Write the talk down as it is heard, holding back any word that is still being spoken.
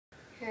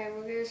Okay,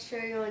 we're going to show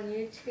you on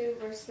YouTube.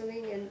 We're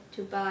sitting in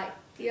Dubai.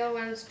 DL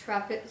runs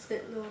traffic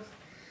signals,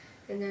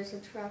 and there's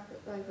a traffic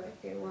light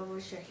right there. Well, we'll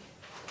show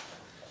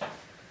you.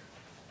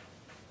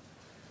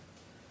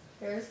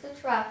 There's the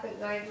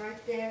traffic light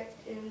right there,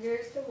 and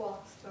there's the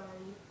walk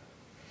starting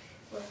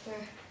right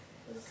there.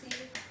 You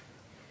see,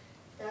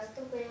 that's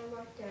the man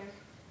right there.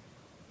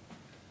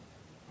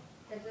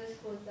 And this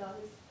one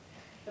does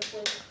the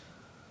blink.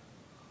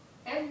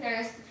 And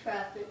there's the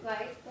traffic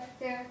light right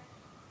there.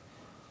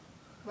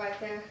 Right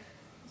there.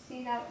 You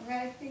see that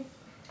red thing?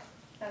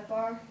 That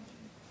bar?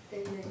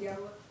 Then the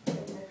yellow, then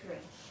the green.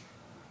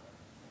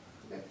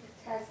 Look,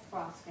 it has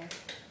crosshair.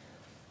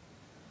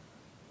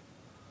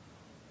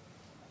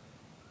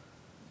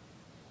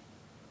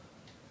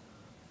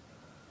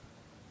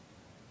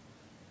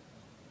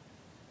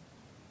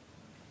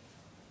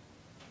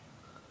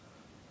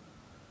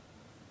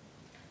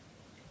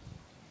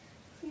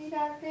 See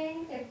that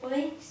thing? It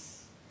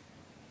blinks.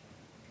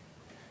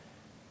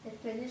 It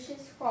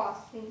finishes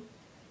crossing.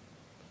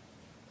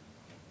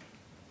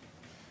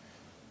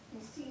 You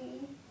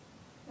see,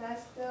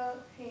 that's the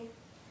thing.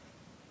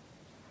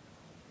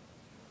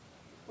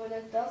 When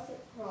it doesn't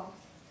cross,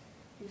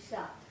 you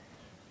stop.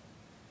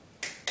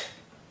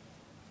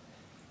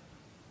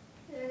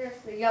 And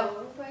there's the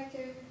yellow right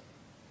there.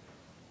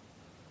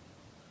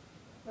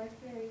 Right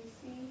there, you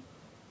see?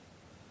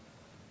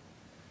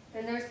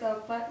 And there's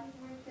the button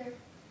right there.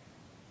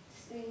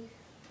 See,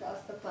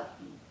 that's the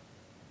button.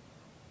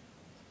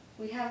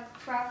 We have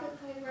traffic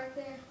light right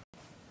there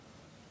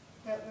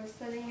that we're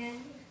sitting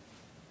in.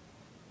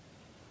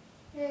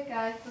 Hey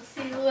guys, we'll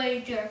see you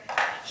later.